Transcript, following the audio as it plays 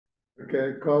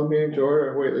Okay, call meeting to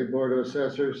order, Whately Board of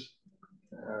Assessors,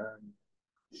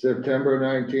 September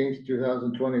 19th,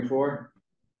 2024.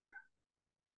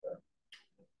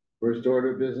 First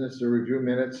order of business to review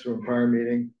minutes from prior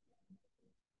meeting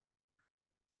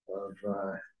of,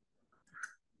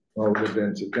 what would have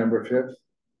been September 5th.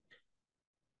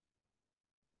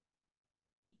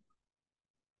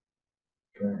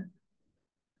 Okay.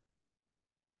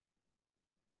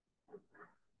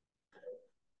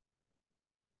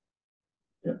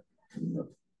 Yep.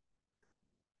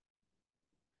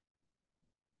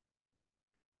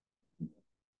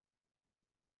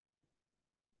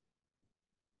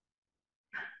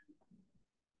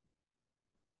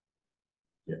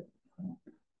 Yep.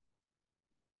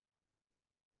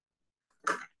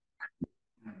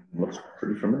 Looks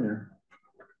pretty familiar.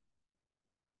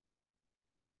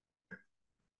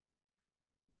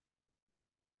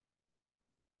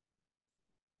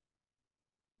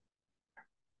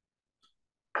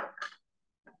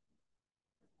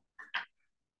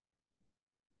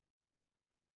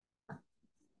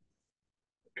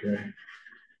 Okay.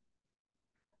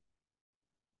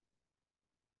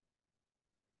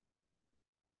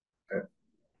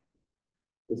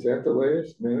 Is that the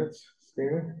latest minutes,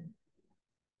 Stephen?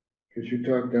 Because you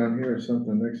talked down here or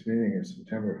something, next meeting is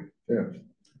September 5th.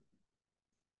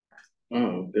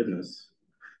 Oh, goodness.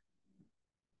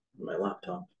 My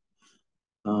laptop.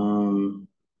 You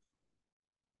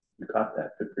caught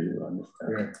that. Good for you on this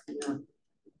time. Yeah.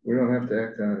 We don't have to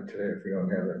act on it today if we don't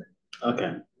have it.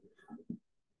 Okay.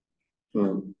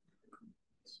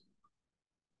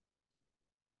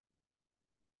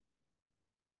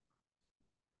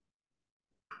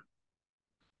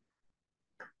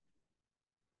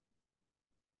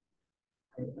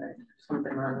 Right,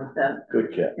 something wrong with that.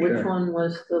 Good catch. Which Yeah. one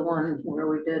was the one where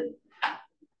we did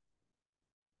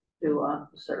do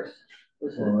officers?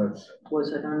 Was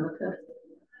it on the fifth?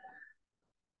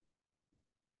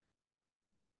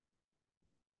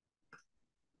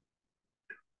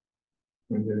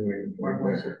 When did we?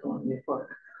 Or was it the one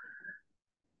before?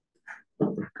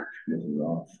 This is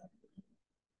off.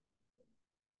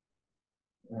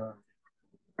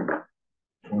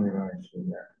 29th in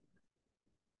there.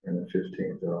 And the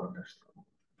 15th of August.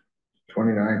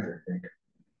 29th, I think.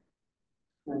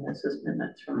 And this is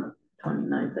minutes from the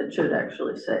 29th. It should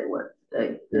actually say what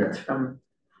day it's from.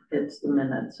 It's the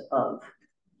minutes of.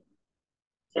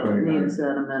 So it needs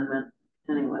that amendment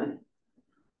anyway.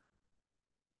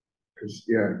 Because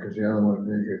the other one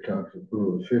that you talked about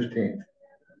was 15th.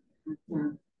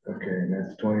 Mm-hmm. Okay, and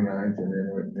that's 29th, and then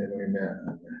we met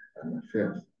on the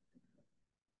 5th.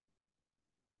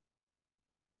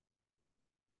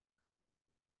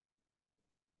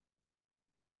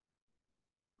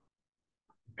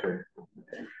 Okay.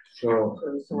 So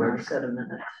it's the wrong set of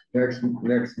minutes. Next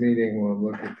meeting, we'll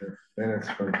look at the minutes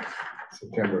from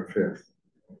September 5th.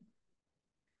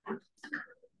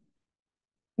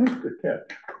 Good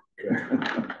catch.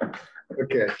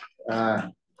 Okay.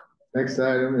 Next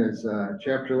item is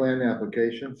chapter land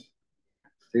applications.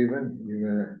 Stephen, you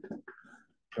gonna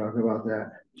talk about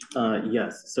that?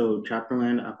 Yes, so chapter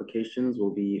land applications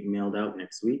will be mailed out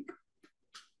next week.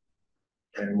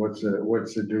 And what's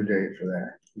the due date for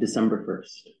that? December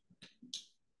 1st.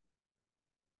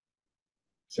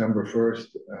 December 1st.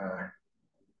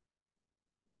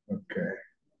 Okay.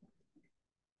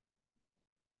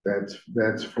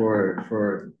 That's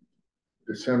for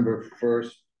December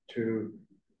 1st to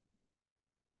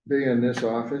be in this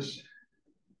office.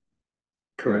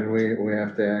 Correct. And we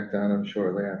have to act on them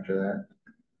shortly after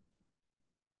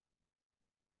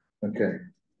that. Okay.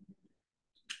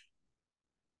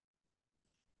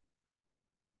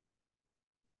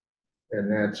 And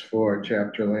that's for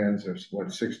chapter lands of what,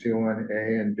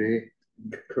 61A and B?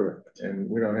 Correct. And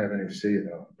we don't have any C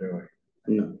though, do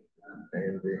we? No. A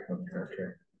and B,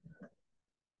 okay.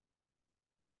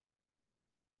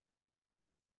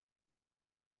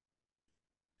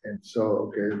 And so,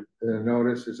 okay, the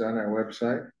notice is on our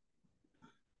website.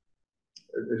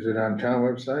 Is it on town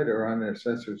website or on the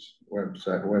assessor's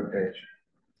website, webpage?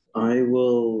 I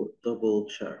will double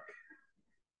check.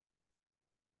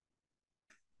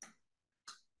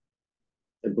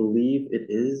 I believe it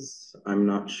is. I'm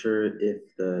not sure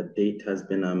if the date has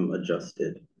been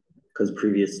adjusted, because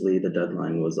previously the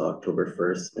deadline was October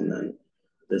 1st, and then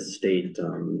the state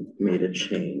made a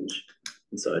change.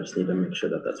 And so I just need to make sure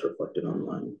that that's reflected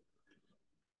online.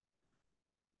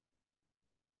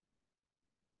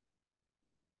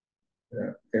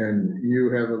 Yeah, and you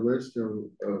have a list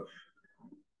of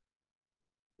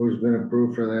who's been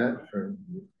approved for that for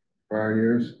prior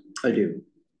years? I do.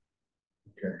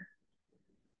 Okay.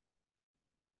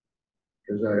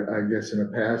 Cause I guess in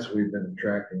the past, we've been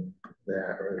tracking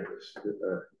that, or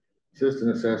the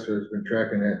assistant assessor has been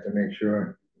tracking that to make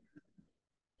sure.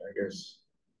 I guess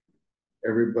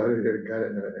everybody that got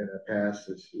it in the past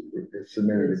is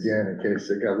submitted again in case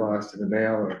it got lost in the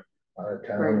mail or out of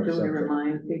town Right, or do we something.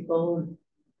 remind people?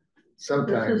 This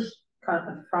Sometimes, is kind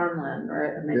of farmland,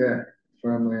 right? I mean, yeah,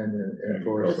 farmland and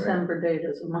forest land. December date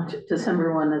is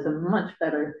December 1 is a much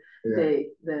better Yeah, date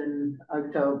than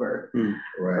October Hmm.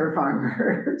 for right,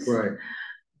 farmers. right.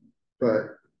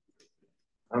 But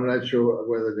I'm not sure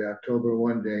whether the October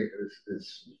 1 date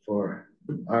is for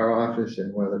our office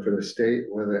and whether for the state,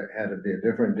 whether it had to be a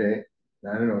different date.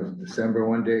 I don't know, is December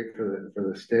 1 date for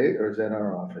the state, or is that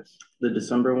our office? The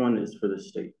December one is for the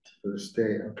state. For the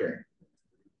state, okay.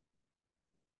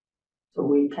 So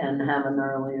we can have an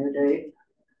earlier date.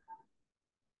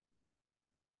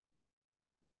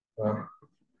 Well,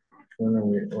 when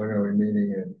are we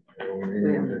meeting in? Are we We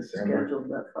meeting in haven't December? scheduled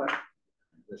that far.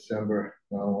 December,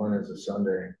 well, one is a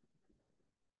Sunday.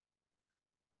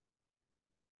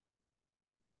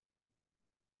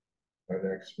 Our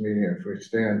next meeting, if we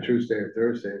stay on Tuesday or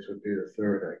Thursdays, would be the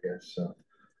 3rd, I guess, so.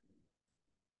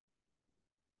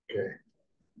 Okay.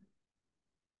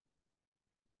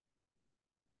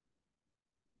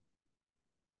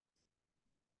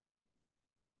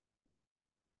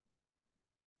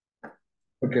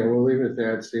 Okay, we'll leave it at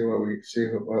that, see what we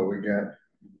got.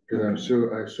 Cause I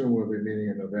assume we'll be meeting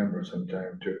in November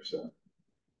sometime too, so,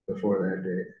 before that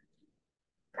date.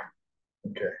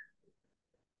 Okay.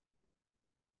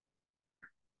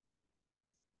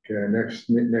 Okay, next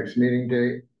meeting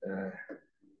date, on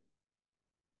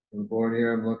the board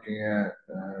here, I'm looking at,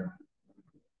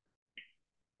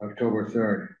 October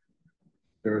 3rd,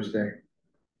 Thursday.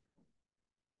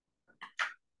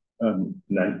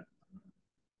 Night,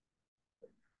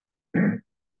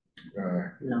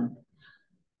 No,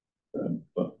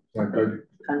 but Not good,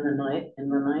 kind of night, in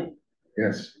the night.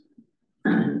 yes,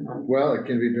 No. well, it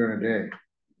can be during the day,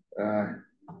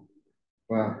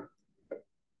 well,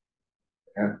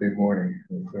 have to be morning,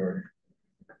 the 3rd.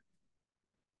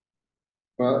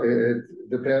 Well, it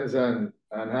depends on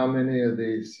how many of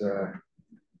these,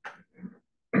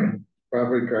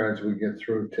 property cards we get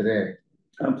through today,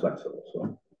 I'm flexible,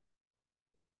 so.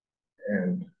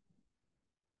 and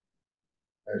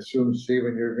I assume,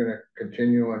 Stephen, you're gonna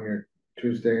continue on your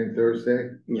Tuesday and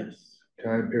Thursday Yes.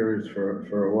 time periods for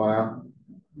a while.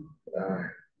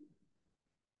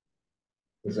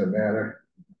 Does it matter?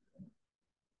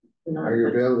 Not Are you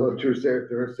if it's- available Tuesday or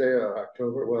Thursday or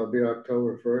October? Well, it'll be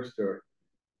October 1st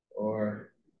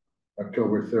or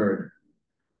October 3rd.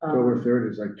 October 3rd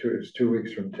is like it's 2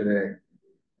 weeks from today.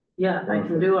 Yeah, I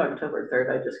can do October 3rd,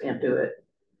 I just can't do it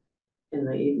in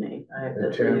the evening. I have to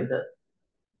At 10? leave it.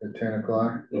 At 10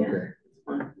 o'clock? Yeah. Okay,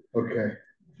 Fine. okay.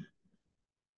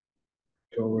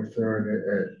 October 3rd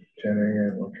at 10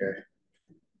 a.m., okay.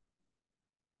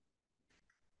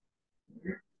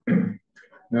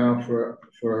 Now for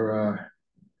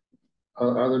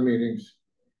other meetings,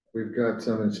 we've got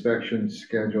some inspections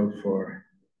scheduled for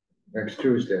next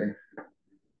Tuesday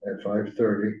at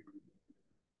 5:30.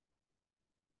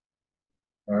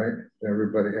 All right,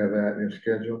 everybody have that in your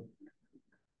schedule?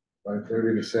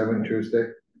 5:30 to 7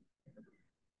 Tuesday,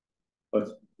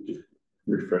 Let's just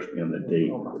refresh me on the date.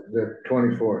 the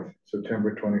 24th,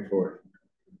 September 24th.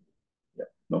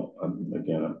 No,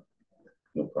 again,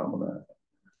 no problem with that.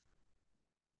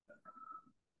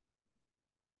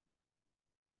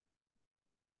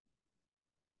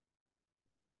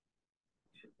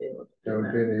 Should be able to do That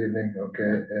would be in the evening,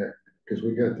 okay, because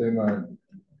we got them on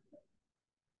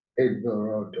Haydenville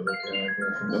Road to look at, I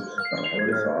guess. Nope, I'll have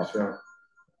this Whatever, off. so.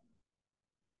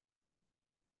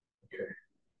 Okay.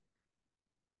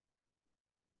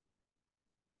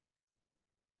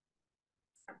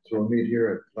 So we'll meet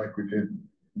here at, like we did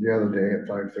the other day at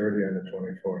 5:30 on the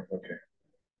 24th, okay.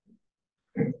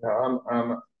 Now,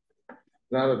 I'm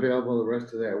not available the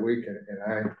rest of that week, and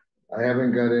I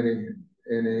haven't got any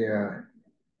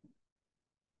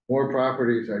more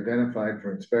properties identified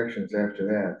for inspections after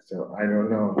that, so I don't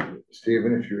know,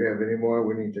 Stephen, if you have any more,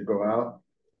 we need to go out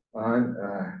on,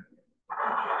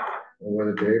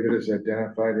 whether David has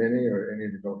identified any, or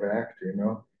any to go back, do you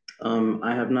know?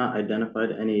 I have not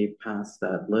identified any past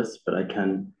that list, but I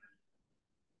can.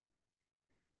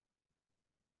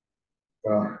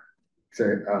 Well, say,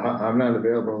 I'm not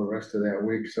available the rest of that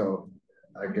week, so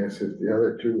I guess if the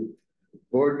other two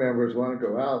board members want to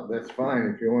go out, that's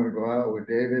fine. If you want to go out with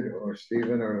David or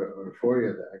Stephen or for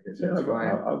you, I guess Yeah, that's fine.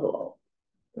 I'll go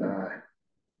out.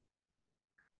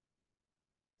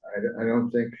 I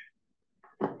don't think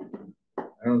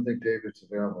David's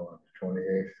available on the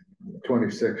 28th,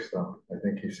 26th though, I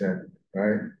think he said,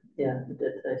 right? Yeah, it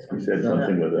did say He something. said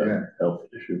something with Yeah. a health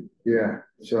issue. Yeah,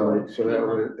 so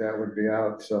that would be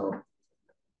out, so.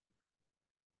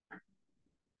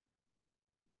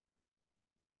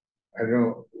 I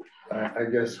don't, I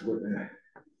guess,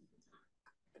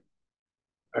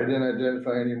 I didn't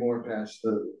identify any more past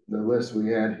the list we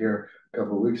had here a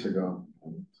couple of weeks ago.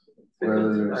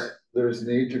 Whether there's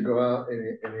need to go out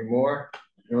any more,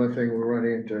 the only thing we're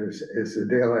running into is the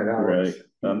daylight hours.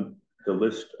 Right, the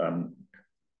list,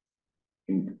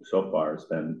 so far has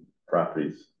been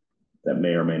properties that may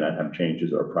or may not have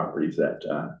changes or properties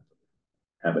that,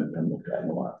 haven't been looked at in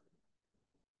a while.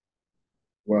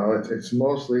 Well, it's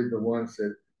mostly the ones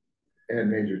that had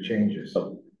major changes.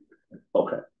 Oh,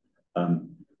 okay,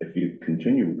 if you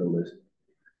continue with the list,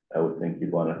 I would think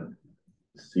you'd wanna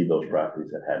see those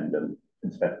properties that hadn't been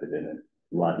inspected in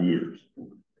a lot of years.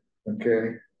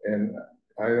 Okay, and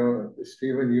I don't,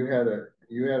 Stephen, you had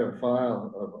a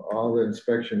file of all the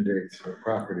inspection dates of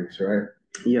properties, right?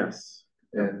 Yes.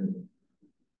 And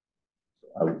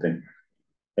I would think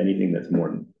anything that's more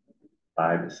than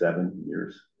 5 to 7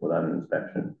 years without an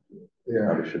inspection yeah,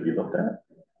 probably should be looked at.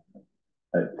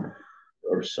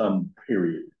 Or some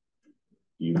period,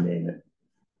 you name it,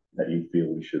 that you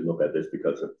feel we should look at this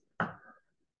because of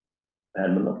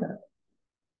hadn't been looked at.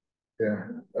 yeah,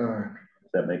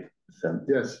 Does that make sense?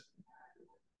 yes.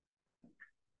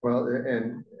 Well,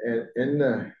 and in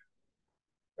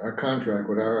our contract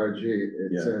with RRG,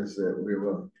 it Yeah. says that we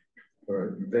will,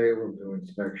 or they will do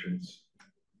inspections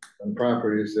on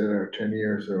properties that are 10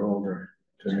 years or older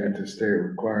to meet the state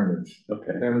requirements.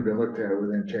 Okay, They haven't been looked at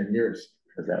within 10 years.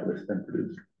 has that list been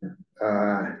produced?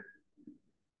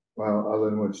 Well, other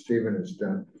than what Stephen has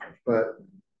done, but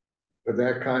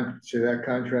that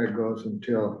contract goes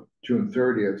until June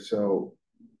 30th, so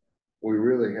we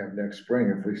really have next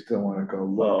spring if we still want to go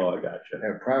look Oh, I gotcha.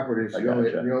 at properties. I The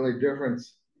gotcha. only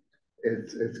difference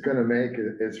it's gonna make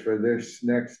is for this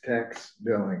next tax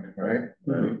billing, right?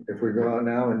 Right. If we go out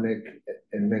now and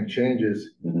make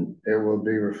changes, Mhm. it will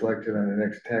be reflected on the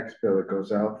next tax bill that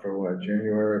goes out for what,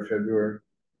 January or February,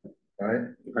 right?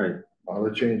 Right. All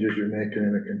the changes you're making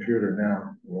in the computer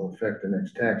now will affect the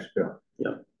next tax bill.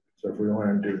 Yeah. So if we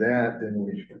want to do that, then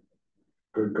we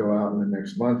could go out in the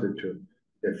next month or two.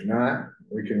 If not,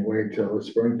 we can wait till the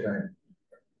springtime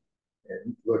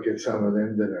and look at some of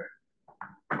them that are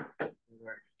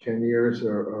 10 years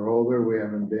or older we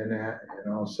haven't been at,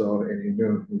 and also any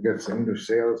new, we've got some new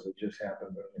sales that just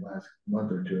happened in the last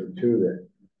month or two too that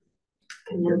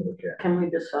we can look at. Can we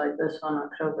decide this on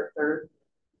October 3rd?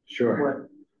 Sure.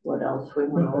 What else we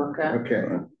want to look at?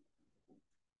 Okay.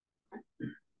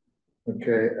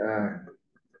 Okay,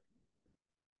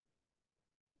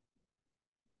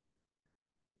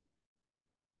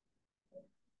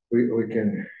 we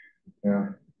can, we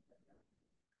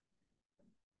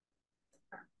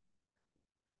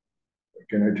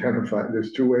can identify,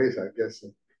 there's two ways, I guess.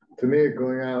 To me,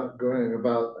 going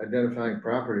about identifying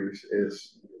properties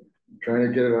is trying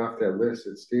to get it off that list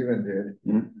that Stephen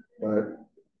did. Mhm. But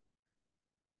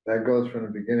that goes from the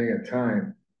beginning of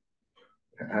time.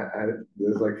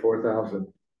 There's like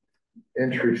 4,000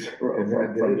 entries From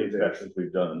the inspections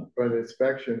we've done. from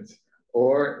inspections,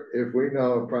 or if we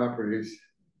know of properties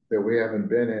that we haven't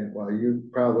been in, well, you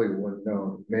probably wouldn't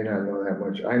know, may not know that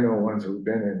much. I know ones we've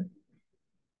been in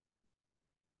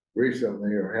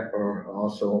recently, or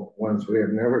also ones we have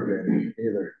never been in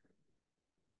either.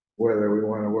 Whether we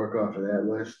want to work off of that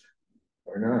list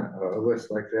or not, a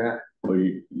list like that. Well,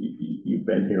 you've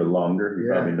been here longer, you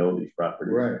probably know these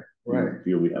properties. Right. You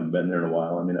feel we haven't been there in a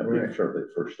while, I mean, that'd be certainly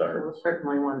the first start. Well,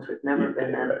 certainly ones we've never been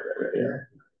in. Right, yeah.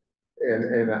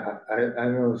 And I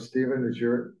know, Stephen,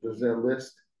 does that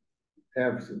list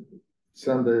have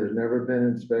some that have never been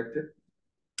inspected?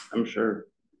 I'm sure.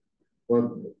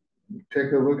 Well,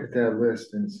 take a look at that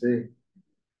list and see.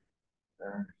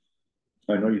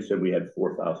 I know you said we had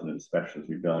 4,000 inspections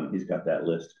we've done, he's got that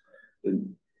list. Is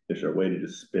there a way to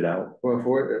just spit out Well,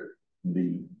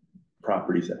 the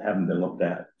properties that haven't been looked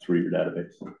at through your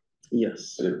database?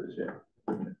 Yes. There it is,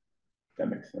 yeah. That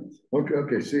makes sense.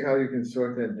 okay, see how you can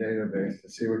sort that database to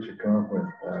see what you come up with.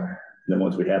 Then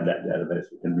once we have that database,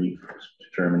 we can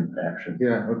determine action.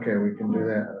 Yeah, okay, we can do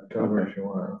that in October if you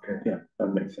want, okay. Yeah, that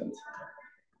makes sense.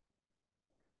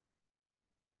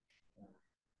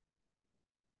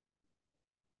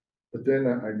 But then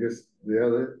I guess the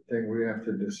other thing we have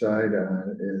to decide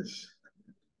on is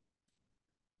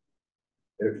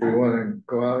if we want to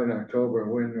go out in October,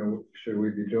 when should we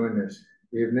be doing this?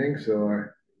 Evenings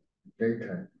or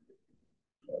daytime?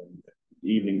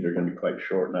 Evenings are gonna be quite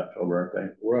short in October, aren't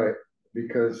they? Right,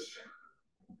 because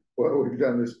what we've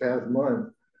done this past month,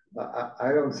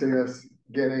 I don't see us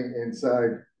getting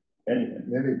inside anything.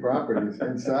 many properties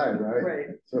inside, right? Right.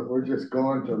 So if we're just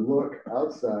going to look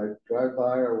outside, drive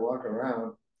by or walk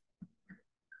around,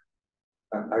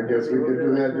 I guess we could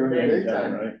do that during the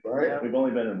daytime, right? Yeah. We've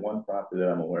only been in one property that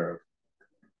I'm aware of,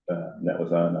 and that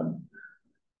was on,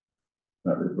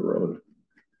 not River Road.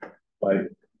 Like,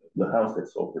 the house that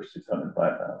sold for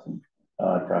 605,000,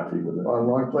 property with it. On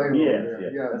Long Plain. Yeah,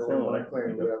 that's the the only one I Long can Plain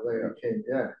think where of. that lady came,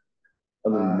 yeah.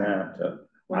 Other than that,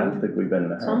 I don't think we've been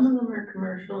in a Some house. of them are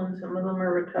commercial and some of them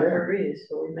are retirees,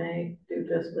 so we may do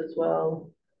just as well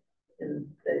in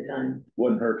daytime.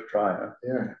 Wouldn't hurt to try, huh?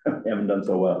 Yeah, Haven't done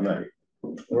so well at night.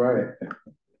 right.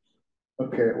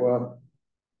 Okay, well,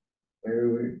 maybe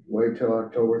we wait till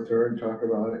October 3rd, talk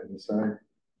about it and decide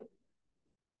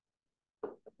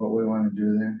what we want to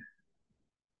do then.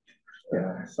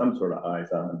 Yeah, some sort of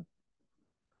eyes on.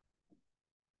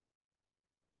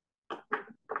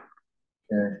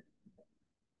 Okay.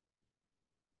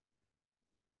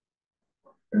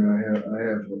 And I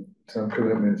have some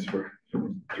commitments for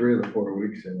 3 of the 4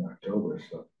 weeks in October,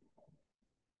 so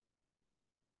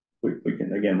We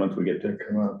can, again, once we get to to,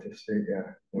 come out to see,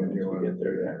 yeah, when you Once want we to get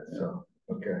there, do that, yeah. so,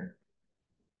 okay.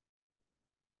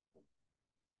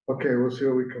 Okay, we'll see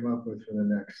what we come up with for the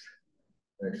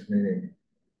next meeting.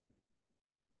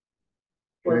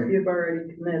 Well, if Okay. you've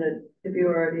already committed, if you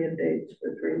already have dates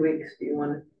for 3 weeks, do you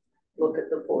want to look at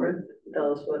the 4th,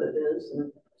 tell us what it is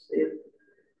and see if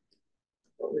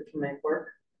what we can make work?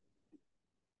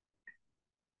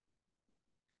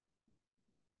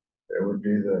 That would be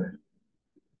the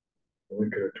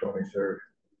week of the 23rd,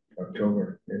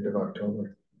 October, end of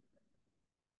October.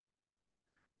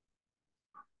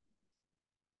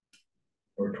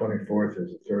 Or 24th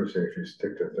is a Thursday if you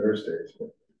stick to Thursdays. But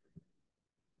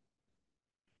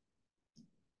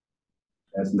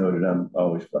as noted, I'm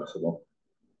always flexible.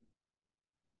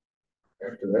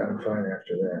 after that, I'm fine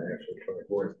after that, after the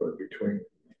 24th, but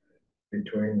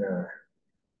between the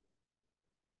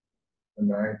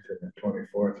 9th and the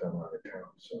 24th, I'm out of town,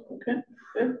 so. Okay,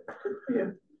 good for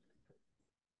you.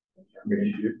 I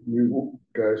mean, you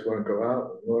guys wanna go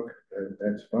out and look,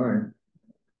 that's fine.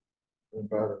 Doesn't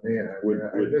bother me, I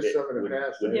missed some in the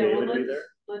past. would Yeah, well, David be there?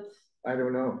 let's, I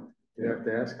don't know, you have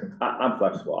to ask him. I'm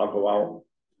flexible. I'll go out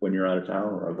when you're out of town,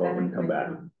 or I'll go I out when think you come we back.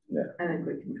 can, Yeah. I think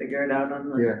we can figure it out on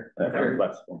the, Yeah, I'm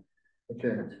flexible. okay,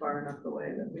 it's far enough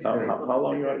away that we. How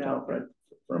long you out of town, Fred?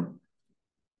 From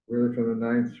really from the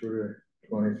 9th through the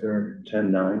 23rd.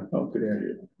 10-9? Oh, good Yeah. for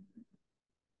you.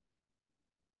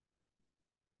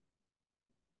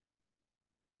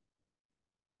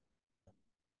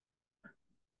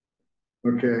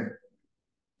 Okay.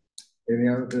 Any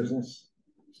other business,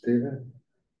 Stephen?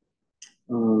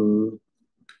 No,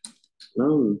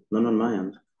 none on my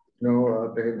end. No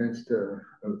abatements to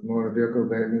motor vehicle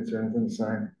abatements or anything to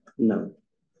sign? No.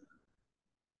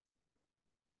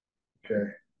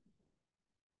 Okay,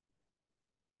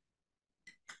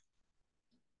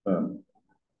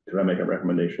 Could I make a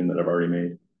recommendation that I've already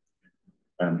made?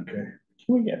 okay.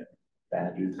 Can we get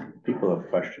badges? People have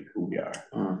questioned who we are.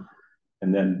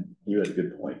 And then you had a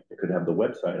good point. They could have the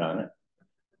website on it.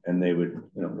 And they would,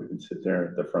 we could sit there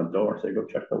at the front door and say, go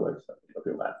check the website.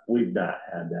 Okay, well, we've not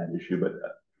had that issue, but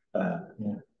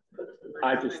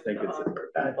I just think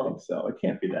I think so. It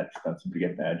can't be that expensive to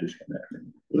get badges from that.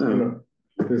 No.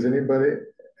 Does anybody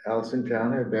else in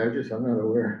town have badges? I'm not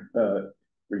aware.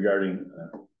 Regarding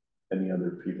any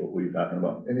other people who you're talking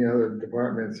about? Any other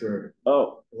departments or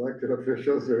Oh, elected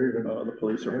officials or even? the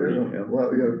police are I free. don't know.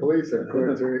 Well, yeah, the police, of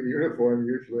course, are in uniform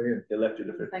usually. And, Elected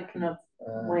officials. Thinking of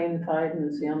Wayne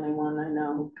Fiden's the only one I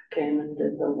know who came and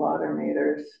did the water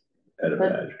meters. Had a But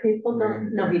badge. people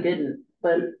don't, no, he didn't,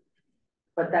 but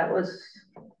that was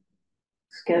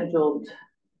scheduled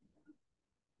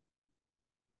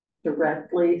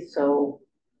directly, so.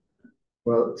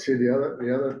 well, see, the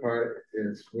other part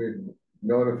is we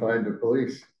notified the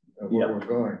police of where we're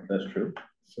going. That's true.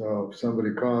 So if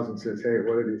somebody calls and says, hey,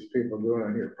 what are these people doing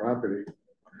on your property?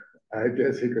 I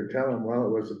guess he could tell them, well, it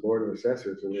was the Board of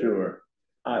Assessors. Or Sure.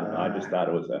 I just thought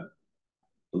it was a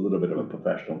little bit of a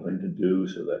professional thing to do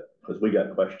so that, because we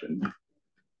got questioned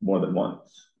more than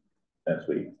once as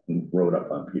we wrote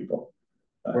up on people.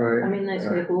 right. I mean, they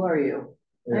say, who are you?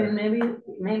 Yeah. I mean,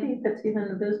 maybe if it's even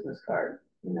a business card,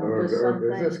 Or just a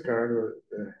business something. card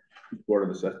or, Board of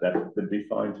Assessors, that would be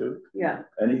fine too. Yeah,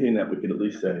 Anything that we could at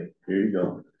least say, here you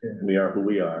go, Yeah. we are who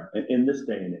we are, in this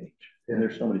day and age. Yeah. And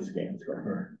there's so many scams going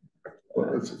on.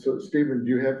 well, so Stephen,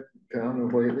 do you have town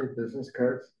of Whately business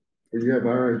cards? Or you have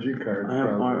RRG cards? I have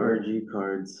probably, right? RRG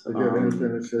cards. Do you have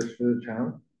anything that says for the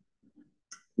town?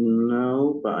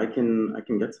 No, but I can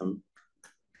get some.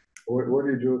 What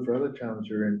do you do for other towns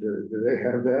you're in? Do they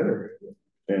have that, or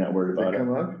They're not worried they about it.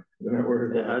 come up? They're not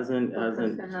worried It about it? hasn't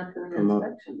They're not doing come up.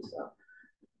 inspections, so.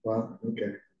 Well,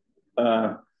 okay,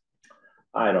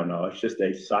 I don't know, it's just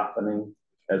a softening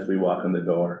as we walk in the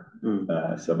door,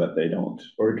 so that they don't.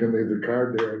 or you can leave the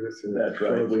card there, this is. That's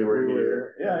right, we were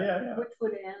here, yeah. Which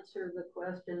would answer the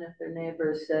question if their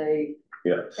neighbors say,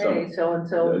 Yeah, hey, so,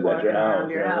 so-and-so Is is that walking your around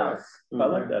house? your Yeah. house. I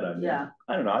like that idea. Yeah.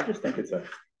 I don't know, I just think it's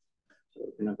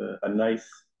a nice,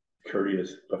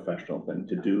 courteous, professional thing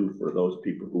to do for those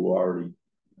people who are already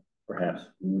perhaps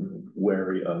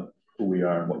wary of who we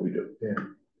are and what we do. Yeah.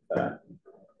 I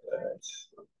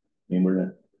mean,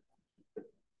 we're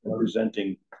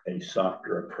presenting a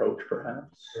softer approach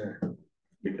perhaps,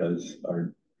 because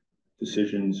our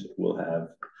decisions will have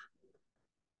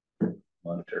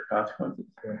monetary consequences.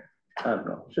 I don't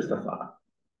know, it's just a thought.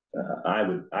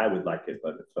 I would like it,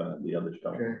 but if the others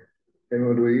don't. Okay, and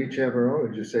would we each have our own,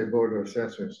 or just say Board of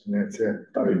Assessors, and that's it?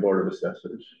 Probably Board of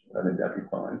Assessors, I think that'd be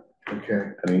fine.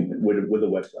 Okay, I mean, with a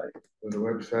website. with the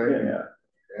website? Yeah.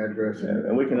 Address.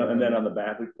 And we can, and then on the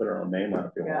back, we put our own name on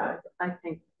it. If you Yeah, want. I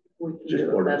think we can Just do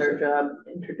a Board of better Assessors. job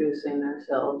introducing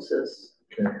ourselves as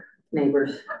Okay,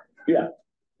 neighbors. Yeah.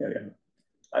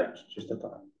 It's just a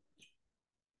thought.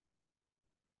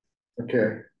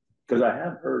 okay, Because I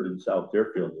have heard in South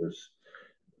Deerfield, there's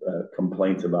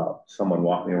complaints about someone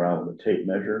walking around with a tape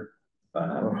measure,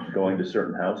 going to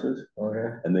certain houses, oh,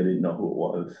 yeah, and they didn't know who it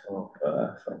was. oh,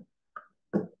 So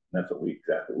that's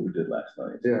exactly what we did last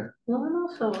night. yeah, Well, and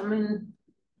also, I mean,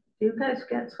 do you guys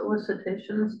get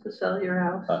solicitations to sell your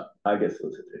house? I get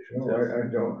solicitations. no, Yes. I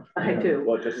don't. I do.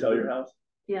 What, to sell your house?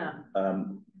 Yeah,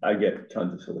 I get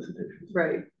tons of solicitations.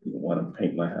 right. You want to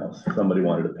paint my house? Somebody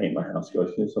wanted to paint my house.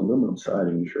 Goes, it's aluminum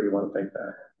siding. You sure you want to paint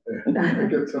that? I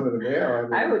get some of the mail.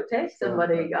 I would take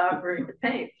somebody offering to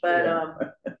paint, but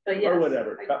yes. Or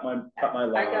whatever. Cut my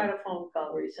lawn. I got a phone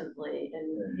call recently,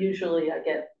 and usually I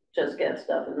just get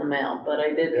stuff in the mail, but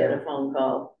I did get a phone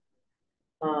call.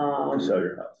 To sell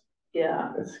your house.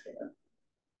 Yeah, It's a scam.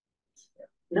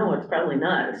 no, it's probably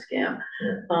not a scam.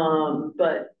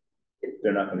 But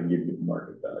They're not going to give you the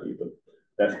market value, but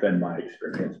that's been my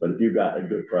experience. But if you got a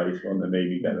good price one, then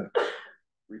maybe you got to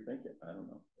rethink it. I don't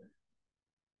know.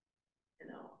 you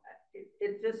know,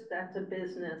 it just, that's a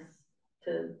business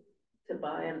to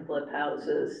buy and flip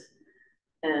houses.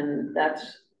 And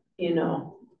that's, you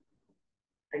know,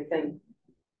 I think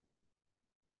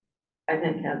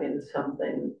having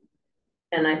something,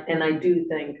 and I do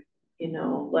think, you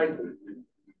know, like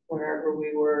wherever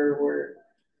we were,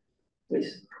 we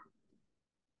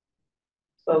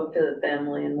spoke to the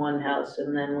family in one house,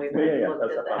 and then we went and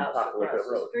looked at the house across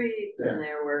the street, and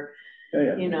there were,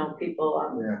 you know, people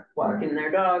walking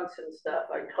their dogs and stuff.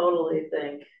 I totally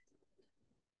think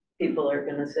people are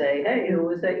gonna say, hey, who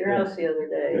was at your house the other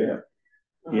day?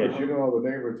 Yes, You know all the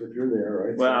neighbors if you're there,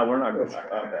 right? well, we're not going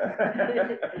back on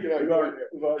that.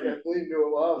 We've already knew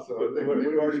them all, so.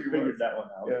 We've already figured that one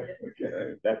out. Yeah,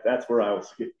 okay. That's where I will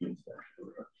skip the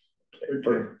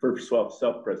inspection. For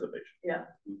self-preservation. Yeah.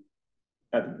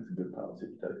 I think it's a good policy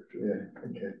to tell you the truth. Yeah,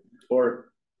 okay.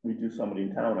 Or we do somebody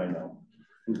in town I know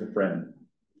who's a friend,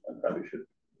 I probably should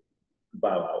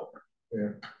bow out. Yeah.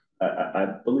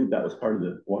 I believe that was part of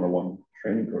the 101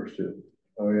 training course too.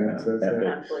 Oh, yeah, it says that.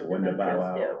 Ethics, when to bow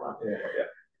out. Yeah, well, Yeah.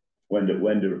 When to,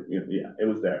 it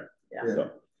was there. Yeah.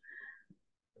 So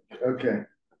Okay,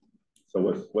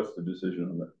 what's the decision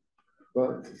on that?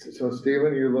 well, so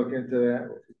Stephen, you look into that,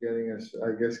 getting us,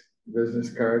 I guess, business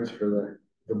cards for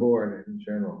the board in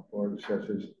general, board of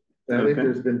assessors. And I think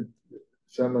there's been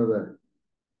some of the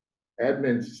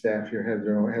admin staff here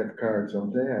have cards,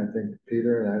 don't they? I think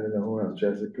Peter, and I don't know who else,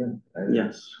 Jessica.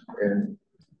 Yes. And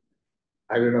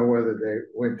I don't know whether they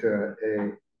went to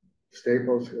a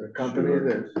Staples company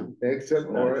that makes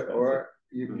them, or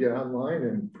you can get online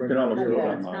and print. You can almost them. do it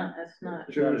yeah, online. it's not.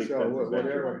 Choose, so expensive.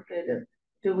 whatever. Yeah.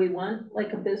 Do we want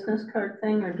like a business card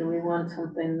thing, or do we want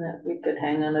something that we could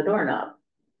hang on a doorknob?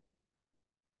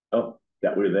 Oh,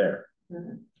 that we're there.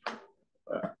 Mhm.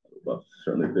 Well,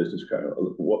 certainly business card.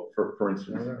 What, for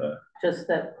instance, Just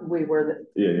that we were,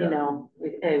 you know,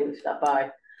 hey, we stopped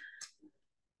by.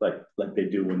 like they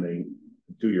do when they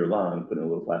do your lawn, put in a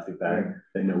little plastic bag. Yeah.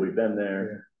 They know we've been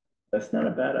there. Yeah. That's not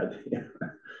a bad idea.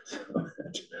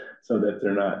 so that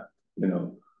they're not, you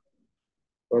know,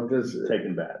 But this,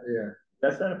 taken bad. yeah,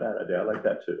 That's not a bad idea. I like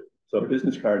that too. So a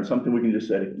business card, something we can just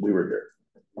say we were here.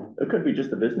 It could be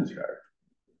just a business card.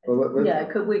 well, Yeah,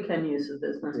 we can use the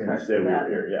business Yeah, card Say for we that. were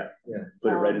here. Yeah. Yeah.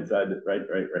 Put it right inside right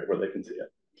where they can see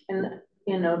it. And,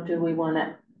 you know, do we want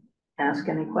to ask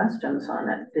any questions on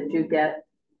it? Did you get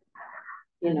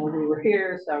you know, we were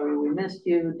here, sorry we missed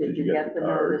you, did you get the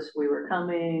card? notice we were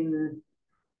coming?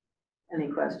 Any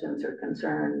questions or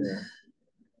concerns? Yeah.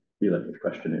 Be like a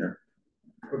questionnaire.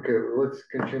 Okay, well, let's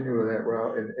continue with that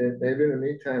route, and maybe in the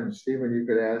meantime, Stephen, you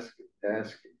could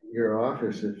ask your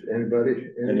office if any of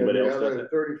Anybody the else does other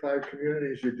it? 35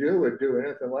 communities you deal with do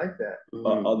anything like that.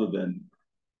 Other than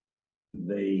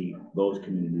those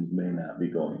communities may not be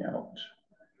going out.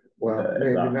 Well, as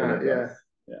maybe often not, as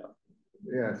yeah, us.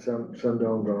 yeah, some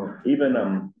don't go.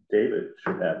 Even, David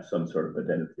should have some sort of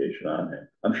identification on him.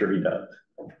 I'm sure he does.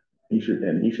 He should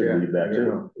Yeah, leave that I too.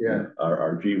 know, yeah.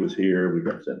 Our G was here, we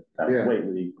represent Yeah.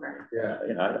 Whately. Yeah,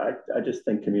 I just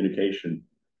think communication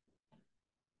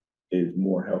is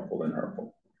more helpful than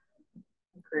hurtful.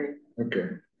 Great. okay.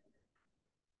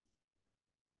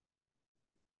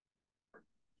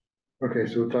 Okay,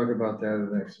 so we'll talk about that in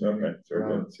the next meeting. Okay, very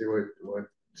good. And see what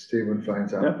Stephen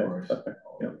finds out Okay, for us. okay,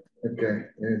 yeah. Okay,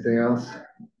 anything else?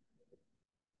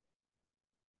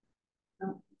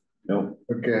 No,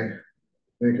 Okay,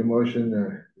 make a motion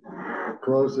to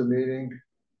close the meeting.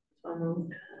 So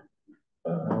moved.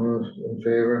 All those in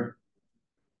favor?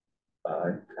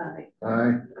 aye. Aye.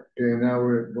 Aye. Okay, now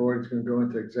board's gonna go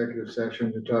into executive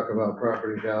session to talk about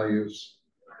property values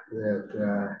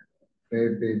that may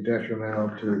be detrimental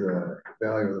to the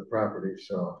value of the property,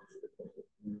 so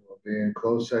we will be in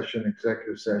closed session,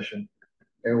 executive session,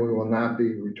 and we will not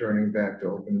be returning back to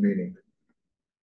open meeting.